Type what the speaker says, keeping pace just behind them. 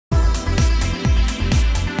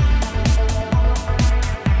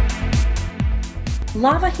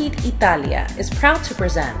Lava Heat Italia is proud to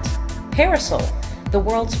present ParaSol, the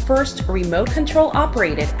world's first remote control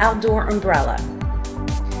operated outdoor umbrella.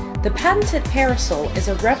 The patented ParaSol is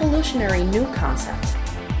a revolutionary new concept.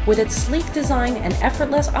 With its sleek design and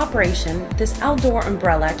effortless operation, this outdoor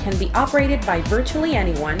umbrella can be operated by virtually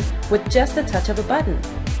anyone with just the touch of a button.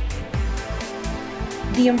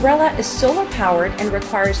 The umbrella is solar powered and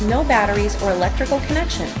requires no batteries or electrical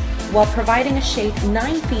connection, while providing a shade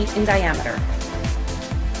 9 feet in diameter.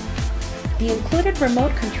 The included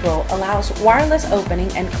remote control allows wireless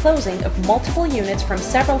opening and closing of multiple units from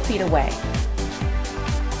several feet away.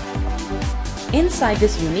 Inside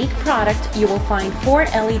this unique product, you will find 4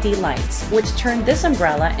 LED lights, which turn this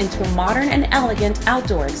umbrella into a modern and elegant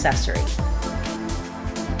outdoor accessory.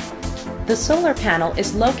 The solar panel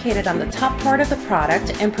is located on the top part of the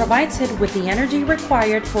product and provides it with the energy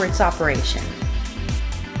required for its operation.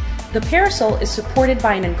 The ParaSol is supported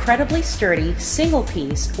by an incredibly sturdy,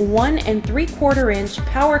 single-piece, 1 3/4-inch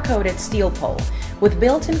power-coated steel pole with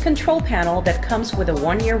built-in control panel that comes with a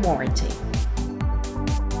 1-year warranty.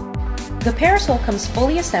 The ParaSol comes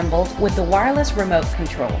fully assembled with the wireless remote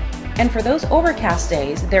control, and for those overcast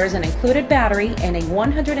days, there is an included battery and a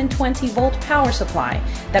 120-volt power supply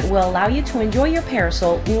that will allow you to enjoy your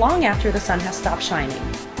ParaSol long after the sun has stopped shining.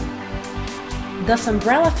 This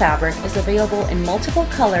umbrella fabric is available in multiple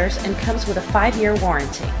colors and comes with a 5-year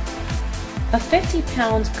warranty. A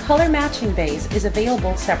 50-pound color matching base is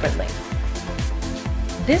available separately.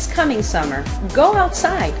 This coming summer, go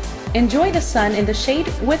outside! Enjoy the sun in the shade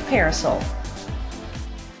with ParaSol.